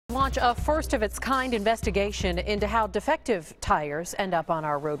Launch a first-of-its-kind investigation into how defective tires end up on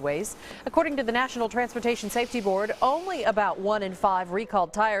our roadways. According to the National Transportation Safety Board, only about 1 in 5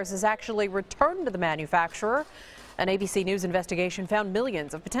 recalled tires is actually returned to the manufacturer. An ABC News investigation found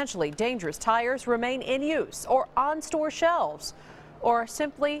millions of potentially dangerous tires remain in use or on store shelves or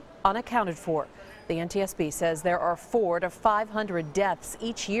simply unaccounted for. The NTSB says there are 400 to 500 deaths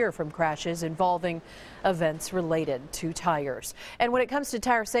each year from crashes involving events related to tires. And when it comes to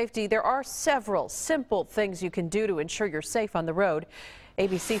tire safety, there are several simple things you can do to ensure you're safe on the road.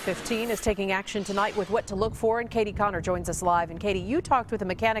 ABC 15 is taking action tonight with what to look for, and Katie Connor joins us live. And Katie, you talked with a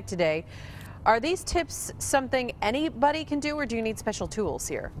mechanic today. Are these tips something anybody can do, or do you need special tools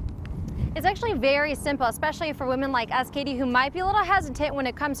here? It's actually very simple, especially for women like us, Katie, who might be a little hesitant when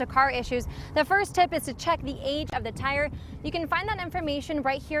it comes to car issues. The first tip is to check the age of the tire. You can find that information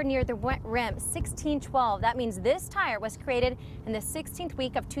right here near the rim, 1612. That means this tire was created in the 16th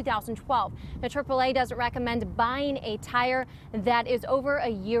week of 2012. The AAA doesn't recommend buying a tire that is over a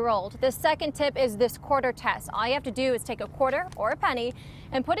year old. The second tip is this quarter test. All you have to do is take a quarter or a penny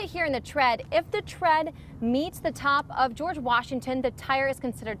and put it here in the tread. If the tread meets the top of George Washington, the tire is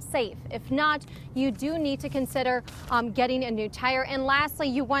considered safe. If not, you do need to consider getting a new tire. And lastly,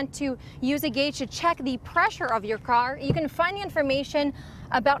 you want to use a gauge to check the pressure of your car. You can find the information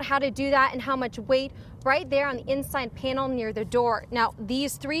about how to do that and how much weight right there on the inside panel near the door. Now,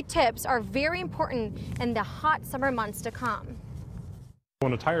 these 3 tips are very important in the hot summer months to come.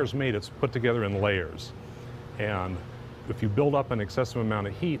 When a tire is made, it's put together in layers. And if you build up an excessive amount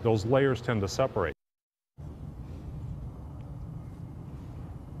of heat, those layers tend to separate.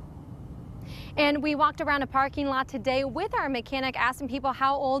 And we walked around a parking lot today with our mechanic, asking people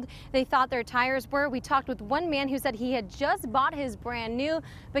how old they thought their tires were. We talked with one man who said he had just bought his brand new.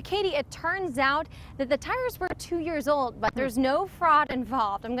 But Katie, it turns out that the tires were 2 years old, but there's no fraud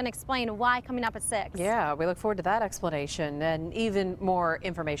involved. I'm going to explain why coming up at 6. Yeah, we look forward to that explanation, and even more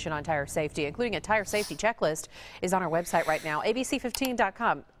information on tire safety, including a tire safety checklist, is on our website right now,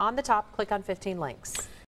 abc15.com. On the top, click on 15 links.